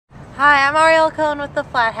Hi, I'm Ariel Cohen with the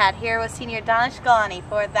Flat Hat here with senior Danesh Gilani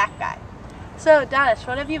for That Guy. So Danesh,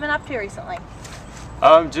 what have you been up to recently?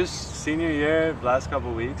 Just senior year, last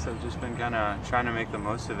couple weeks, I've just been kind of trying to make the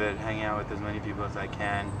most of it, hanging out with as many people as I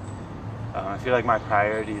can. I feel like my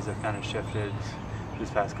priorities have kind of shifted this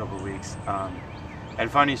past couple weeks. And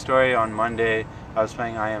funny story, on Monday I was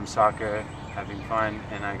playing IM soccer, having fun,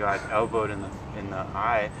 and I got elbowed in the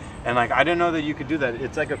eye. And like, I didn't know that you could do that.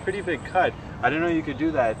 It's like a pretty big cut. I didn't know you could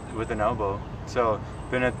do that with an elbow. So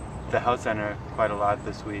been at the health center quite a lot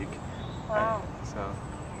this week. Wow.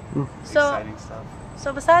 So exciting stuff.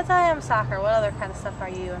 So besides IM soccer, what other kind of stuff are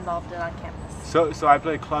you involved in on campus? So I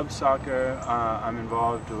play club soccer. I'm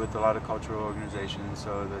involved with a lot of cultural organizations.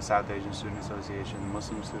 So the South Asian Student Association, the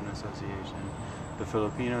Muslim Student Association, the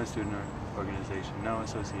Filipino Student Organization,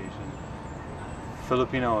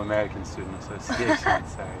 Filipino American Student Association,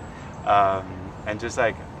 sorry. And just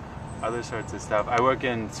like other sorts of stuff. I work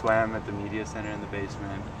in SWAM at the media center in the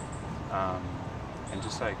basement, and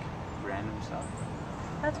just like random stuff.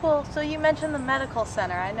 That's cool. So you mentioned the medical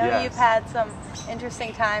center. I know Yes. you've had some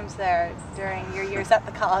interesting times there during your years at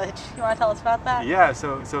the college. You want to tell us about that? Yeah,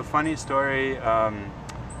 so funny story.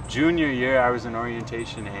 Junior year, I was an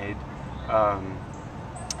orientation aide,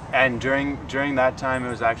 and during that time, it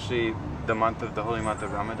was actually the holy month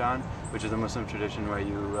of Ramadan, which is a Muslim tradition where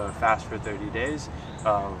you fast for 30 days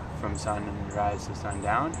from sunrise to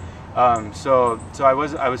sundown. So I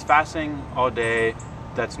was fasting all day.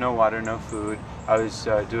 That's no water, no food. I was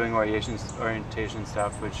doing orientation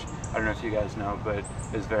stuff, which I don't know if you guys know, but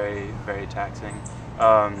is very, very taxing.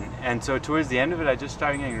 And so towards the end of it, I just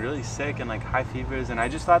started getting really sick and like high fevers, and I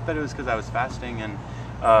just thought that it was because I was fasting and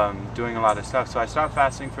doing a lot of stuff. So I stopped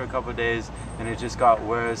fasting for a couple of days, and it just got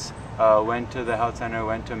worse. Went to the health center,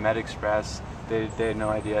 went to Med Express. They had no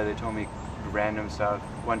idea. They told me random stuff.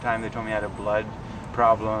 One time they told me I had a blood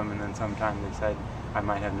problem, and then sometime they said I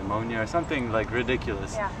might have pneumonia or something like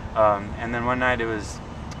ridiculous. Yeah. And then one night it was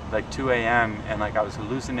like 2 a.m. and like I was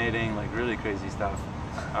hallucinating, like really crazy stuff.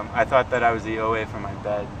 I thought that I was the OA from my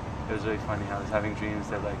bed. It was really funny. I was having dreams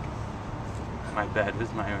that like my bed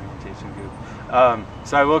was my orientation group.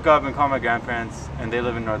 So I woke up and called my grandparents, and they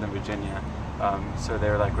live in Northern Virginia. So they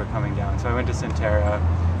were like, we're coming down. So I went to Centera.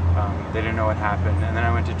 They didn't know what happened. And then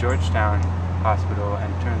I went to Georgetown Hospital,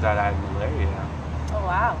 and it turns out I had malaria. Oh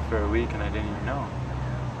wow. For a week, and I didn't even know.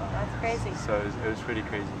 That's crazy. So it was pretty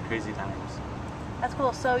crazy times. That's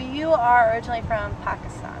cool. So you are originally from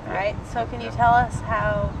Pakistan, right? So can you tell us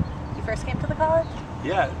how you first came to the college?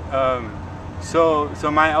 Yeah. So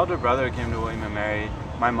my elder brother came to William & Mary.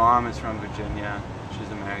 My mom is from Virginia.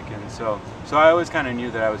 She's American. So I always kind of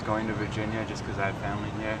knew that I was going to Virginia just because I have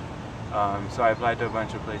family here. So I applied to a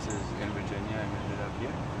bunch of places in Virginia and ended up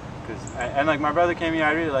here. And like my brother came here,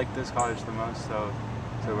 I really liked this college the most. So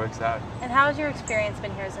it works out. And how has your experience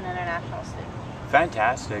been here as an international student?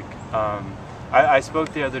 Fantastic. I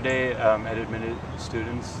spoke the other day at Admitted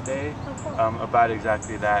Students Day about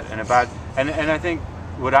exactly that, and I think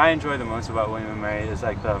what I enjoy the most about William & Mary is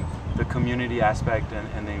like the community aspect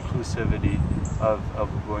and the inclusivity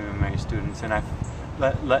of William & Mary students. And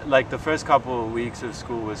like the first couple of weeks of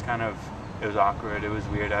school was it was awkward, it was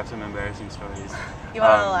weird. I have some embarrassing stories. You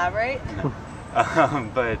want to elaborate? No.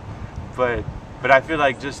 But I feel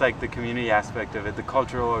like just like the community aspect of it, the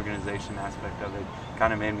cultural organization aspect of it,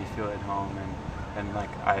 kind of made me feel at home, and like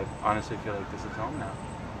I honestly feel like this is home now.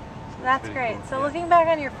 So that's great. Cool. So yeah. Looking back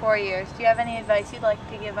on your 4 years, do you have any advice you'd like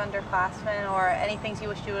to give underclassmen, or any things you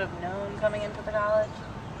wish you would have known coming into the college?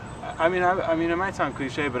 I mean, it might sound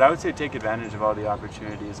cliche, but I would say take advantage of all the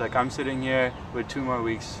opportunities. Like I'm sitting here with 2 more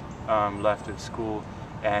weeks left of school,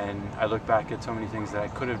 and I look back at so many things that I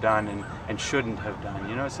could have done and shouldn't have done.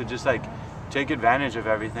 You know, so just like take advantage of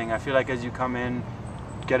everything. I feel like as you come in,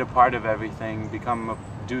 get a part of everything,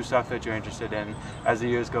 do stuff that you're interested in. As the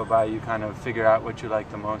years go by, you kind of figure out what you like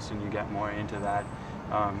the most, and you get more into that.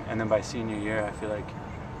 And then by senior year, I feel like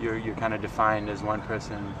you're kind of defined as one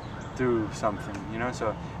person through something, you know.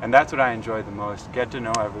 So, and that's what I enjoy the most. Get to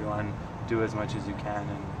know everyone, do as much as you can,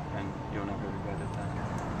 and you'll never regret it then.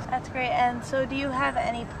 That's great. And so do you have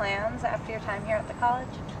any plans after your time here at the college?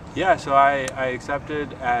 Yeah, so I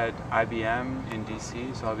accepted at IBM in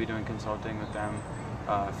DC, so I'll be doing consulting with them,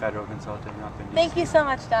 federal consulting up in DC. Thank you so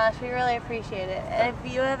much, Danesh. We really appreciate it. And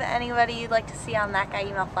if you have anybody you'd like to see on That Guy,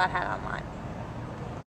 email Flat Hat online.